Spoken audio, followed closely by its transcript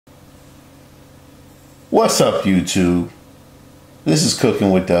What's up, YouTube? This is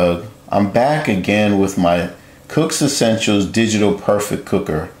Cooking with Doug. I'm back again with my Cook's Essentials Digital Perfect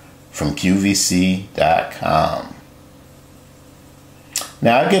Cooker from QVC.com.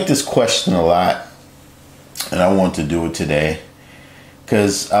 Now, I get this question a lot, and I want to do it today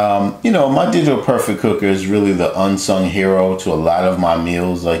because, my Digital Perfect Cooker is really the unsung hero to a lot of my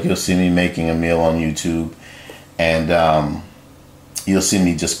meals. Like, you'll see me making a meal on YouTube, and you'll see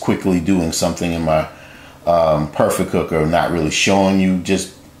me just quickly doing something in my Perfect Cooker, not really showing you,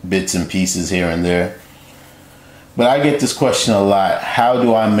 just bits and pieces here and there. But I get this question a lot: how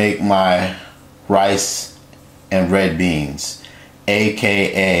do I make my rice and red beans,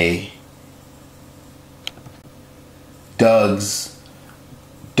 aka Doug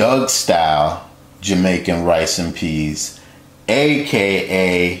style Jamaican rice and peas,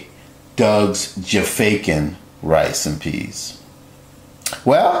 aka Doug's Jafaken rice and peas?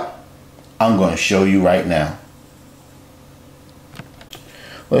 Well, I'm going to show you right now.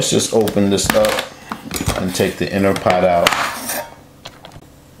 Let's just open this up and take the inner pot out.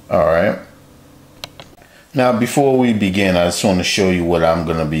 Alright. Now, before we begin, I just want to show you what I'm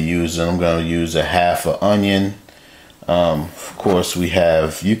going to be using. I'm going to use a half an onion. Of course,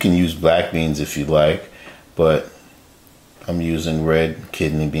 you can use black beans if you like, but I'm using red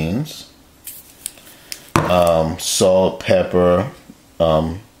kidney beans. Salt, pepper,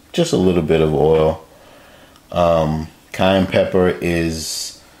 just a little bit of oil. Cayenne pepper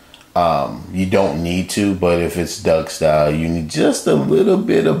is, you don't need to, but if it's Doug style, you need just a little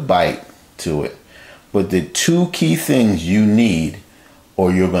bit of bite to it. But the two key things you need,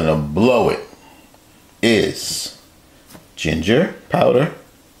 or you're gonna blow it, is ginger powder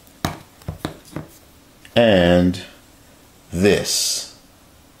and this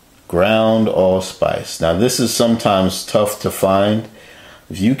ground allspice. Now, this is sometimes tough to find.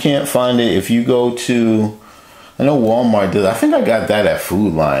 If you can't find it, if you go to, I know Walmart does, I think I got that at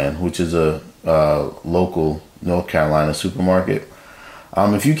Food Lion, which is a local North Carolina supermarket.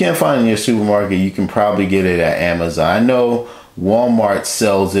 If you can't find it in your supermarket, you can probably get it at Amazon. I know Walmart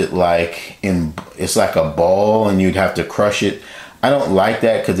sells it like it's like a ball and you'd have to crush it. I don't like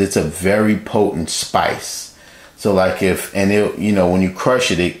that because it's a very potent spice. So like when you crush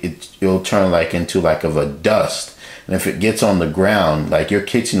it, it'll turn like into like of a dust. And if it gets on the ground, like your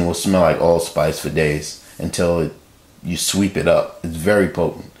kitchen will smell like allspice for days until you sweep it up. It's very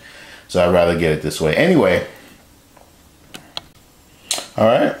potent. So I'd rather get it this way. Anyway, all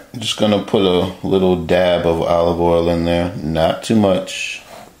right, I'm just going to put a little dab of olive oil in there. Not too much,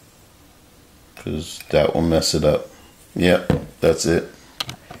 because that will mess it up. Yep, that's it.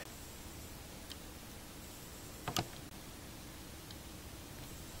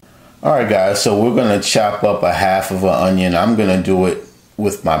 Alright guys, so we're going to chop up a half of an onion. I'm going to do it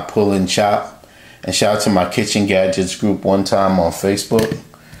with my pull and chop. And shout out to my Kitchen Gadgets group one time on Facebook.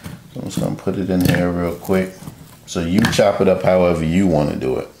 So I'm just going to put it in here real quick. So you chop it up however you want to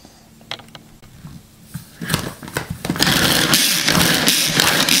do it.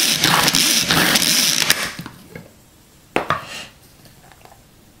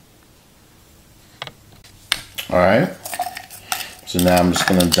 Alright. So now I'm just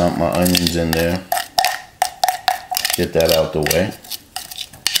going to dump my onions in there. Get that out the way.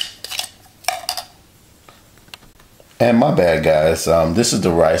 And my bad, guys. This is the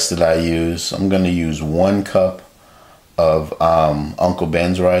rice that I use. I'm going to use 1 cup of Uncle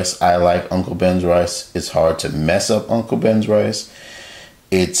Ben's rice. I like Uncle Ben's rice. It's hard to mess up Uncle Ben's rice.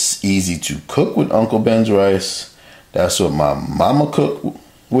 It's easy to cook with Uncle Ben's rice. That's what my mama cooked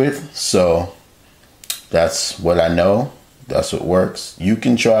with. So that's what I know. That's what works. You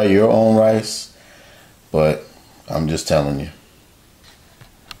can try your own rice, but I'm just telling you.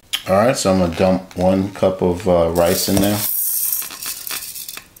 Alright, so I'm going to dump 1 cup of rice in there.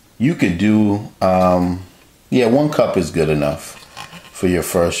 You could do, 1 cup is good enough for your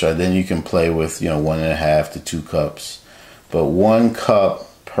first try. Then you can play with, 1.5 to 2 cups. But 1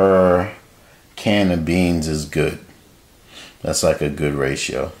 cup per can of beans is good. That's like a good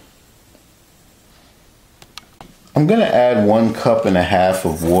ratio. I'm going to add 1.5 cups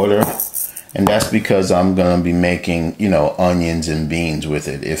of water, and that's because I'm going to be making, onions and beans with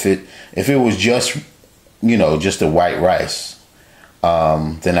it. If it was just, just a white rice,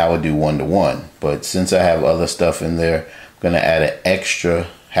 then I would do 1 to 1. But since I have other stuff in there, I'm going to add an extra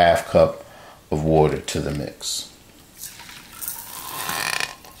 1/2 cup of water to the mix.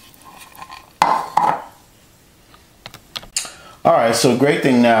 Alright, so great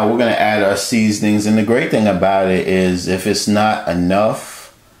thing now, we're going to add our seasonings. And the great thing about it is if it's not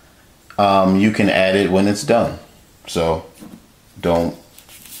enough, you can add it when it's done. So don't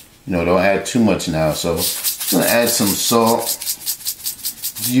You know, don't add too much now. So I'm gonna add some salt.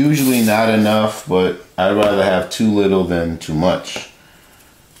 It's usually not enough, but I'd rather have too little than too much.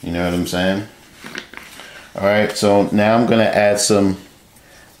 You know what I'm saying? All right, so now I'm gonna add some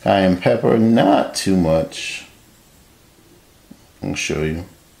cayenne pepper, not too much. I'll show you.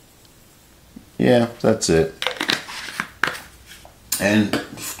 Yeah, that's it. And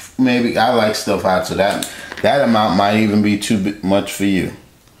maybe I like stuff hot, so that amount might even be too much for you.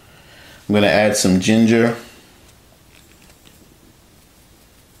 I'm gonna add some ginger.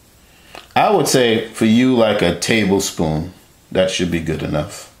 I would say for you like a tablespoon. That should be good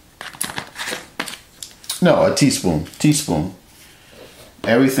enough. No, a teaspoon. Teaspoon.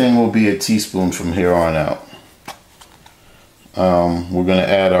 Everything will be a teaspoon from here on out. We're gonna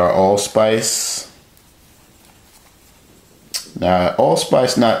add our allspice. Now,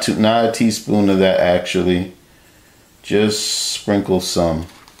 allspice, not a teaspoon of that actually. Just sprinkle some.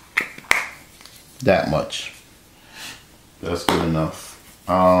 That much. That's good enough.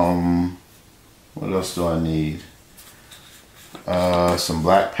 What else do I need? Some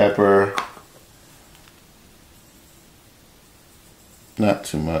black pepper. Not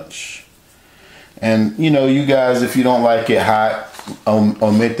too much. And you know, you guys, if you don't like it hot,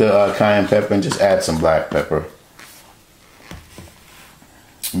 omit the cayenne pepper and just add some black pepper.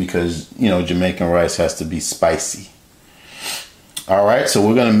 Because, you know, Jamaican rice has to be spicy. All right, so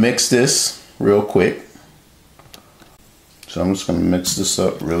we're gonna mix this real quick. So I'm just gonna mix this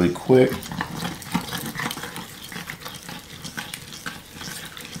up really quick.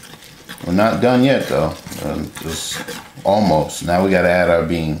 We're not done yet though, just almost. Now we gotta add our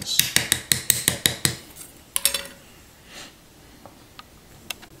beans.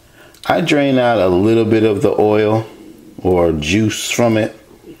 I drain out a little bit of the oil or juice from it.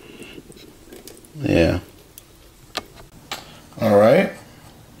 Yeah. All right,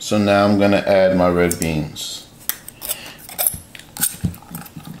 so now I'm gonna add my red beans.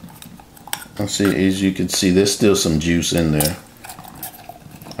 And see, as you can see, there's still some juice in there.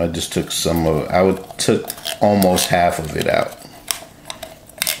 I just took some of it. I took almost half of it out.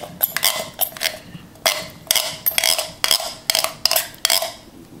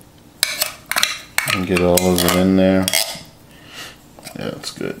 And get all of it in there. Yeah,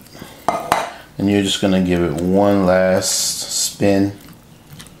 that's good. And you're just gonna give it one last spin.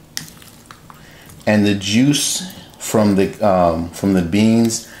 And the juice from the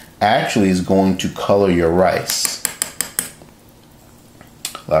beans actually is going to color your rice.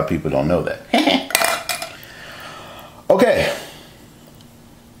 A lot of people don't know that. Okay.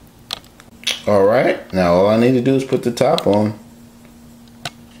 All right. Now all I need to do is put the top on.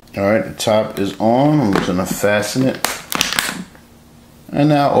 All right, the top is on. I'm just gonna fasten it. And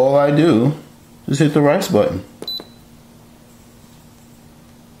now all I do is hit the rice button.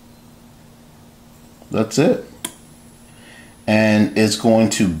 That's it. And it's going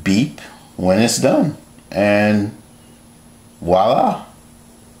to beep when it's done. And voila.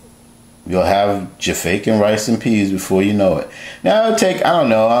 You'll have Jafaken rice and peas before you know it. Now it'll take, I don't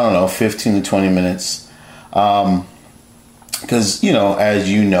know, 15 to 20 minutes. Because, you know,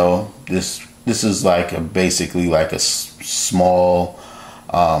 as you know, this is like basically like a small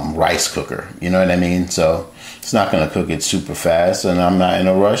rice cooker. You know what I mean? So it's not going to cook it super fast, and I'm not in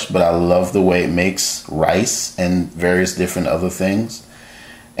a rush, but I love the way it makes rice and various different other things.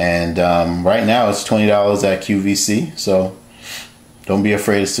 And right now it's $20 at QVC, so don't be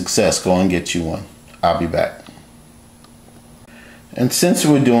afraid of success. Go and get you one. I'll be back. And since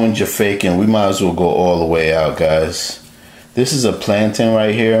we're doing Jafaken, we might as well go all the way out, guys. This is a plantain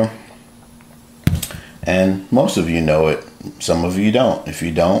right here, and most of you know it. Some of you don't. If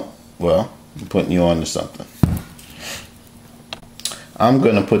you don't, well, I'm putting you on to something. I'm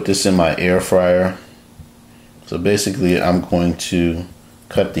going to put this in my air fryer. So basically, I'm going to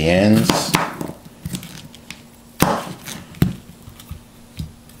cut the ends.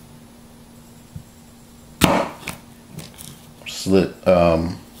 Slit,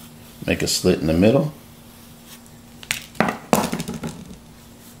 make a slit in the middle.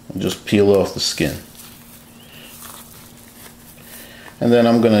 And just peel off the skin. And then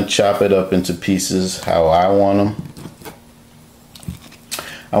I'm going to chop it up into pieces how I want them.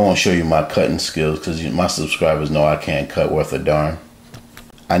 I won't show you my cutting skills because my subscribers know I can't cut worth a darn.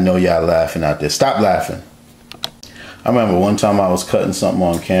 I know y'all laughing out there. Stop laughing. I remember one time I was cutting something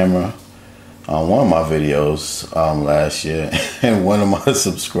on camera on one of my videos last year, and one of my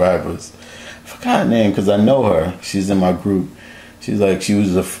subscribers, I forgot her name because I know her. She's in my group. She's like, she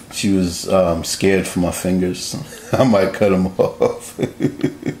was scared for my fingers. I might cut them off.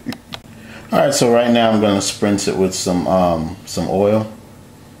 All right, so right now I'm gonna spritz it with some oil.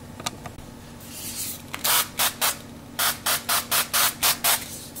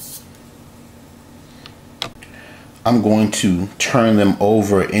 I'm going to turn them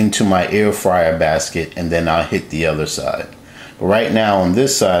over into my air fryer basket, and then I'll hit the other side. But right now on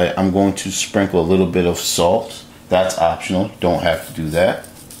this side, I'm going to sprinkle a little bit of salt. That's optional, don't have to do that.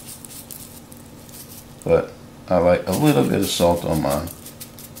 But I like a little bit of salt on mine.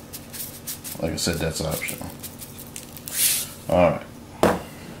 Like I said, that's optional. Alright.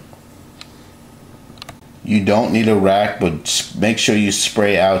 You don't need a rack, but make sure you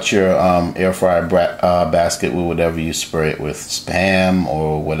spray out your air fryer basket with whatever you spray it with, Spam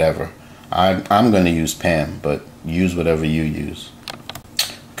or whatever. I'm going to use Pam, but use whatever you use.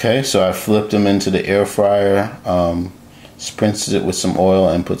 Okay, so I flipped them into the air fryer, spritzed it with some oil,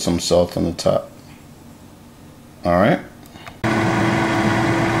 and put some salt on the top. Alright.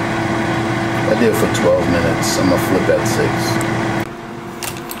 I did it for 12 minutes. I'm going to flip at 6.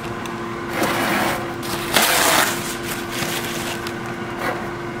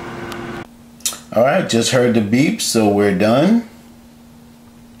 Alright, just heard the beep, so we're done.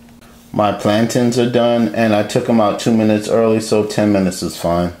 My plantains are done, and I took them out 2 minutes early, so 10 minutes is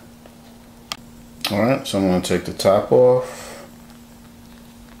fine. Alright, so I'm going to take the top off.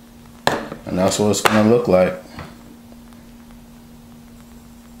 And that's what it's going to look like.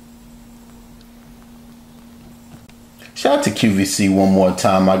 Shout out to QVC one more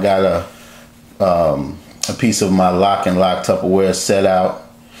time. I got a piece of my lock and lock Tupperware set out.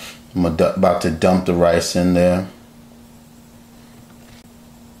 I'm about to dump the rice in there.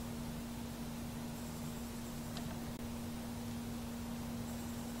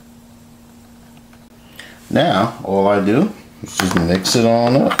 Now, all I do is just mix it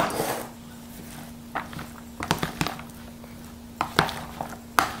on up.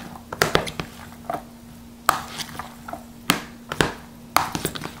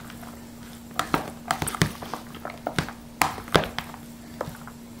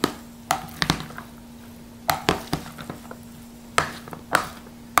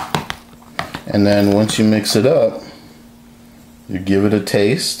 And then once you mix it up, you give it a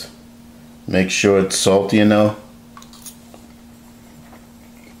taste. Make sure it's salty enough.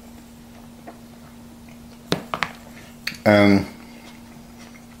 And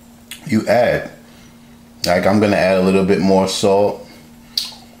you add, like I'm gonna add a little bit more salt,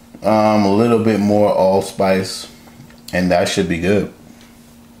 a little bit more allspice, and that should be good.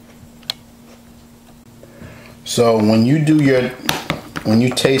 So when you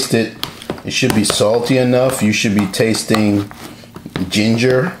taste it, it should be salty enough. You should be tasting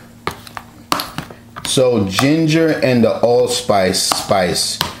ginger. So ginger and the allspice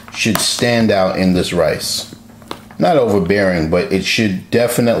spice should stand out in this rice. Not overbearing, but it should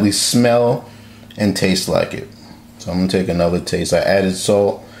definitely smell and taste like it. So I'm gonna take another taste. I added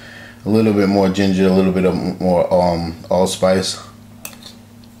salt, a little bit more ginger, a little bit of more allspice.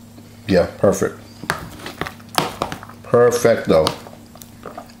 Yeah, perfect. Perfecto.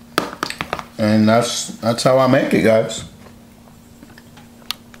 And that's how I make it, guys.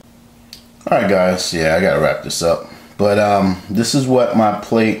 Alright guys, yeah, I gotta wrap this up. But this is what my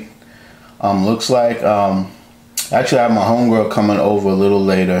plate looks like. Actually I have my homegirl coming over a little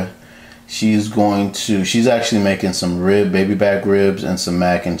later. She's actually making some baby back ribs and some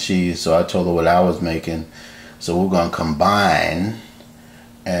mac and cheese. So I told her what I was making. So we're gonna combine,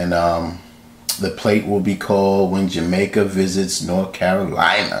 and the plate will be called When Jamaica Visits North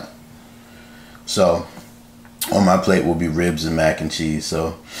Carolina. So on my plate will be ribs and mac and cheese.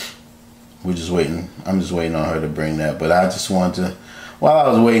 So we're just waiting. I'm just waiting on her to bring that. But I just wanted to, while I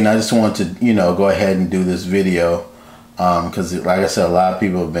was waiting, I just wanted to, go ahead and do this video. Because like I said, a lot of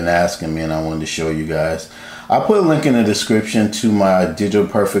people have been asking me, and I wanted to show you guys. I'll put a link in the description to my Digital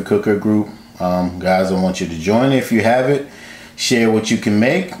Perfect Cooker group. Guys, I want you to join it if you have it. Share what you can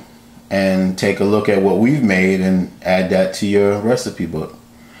make, and take a look at what we've made and add that to your recipe book.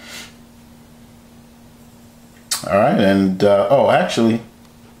 Alright, and oh, actually,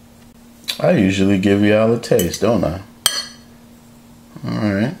 I usually give you all a taste, don't I?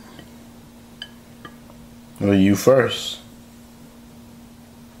 Alright. Well, you first.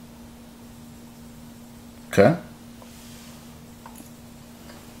 Okay.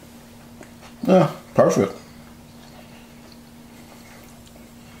 Yeah, perfect.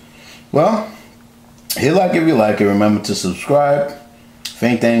 Well, hit like if you like it. Remember to subscribe.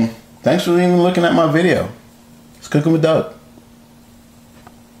 Thanks for even looking at my video. It's Cooking with Doug.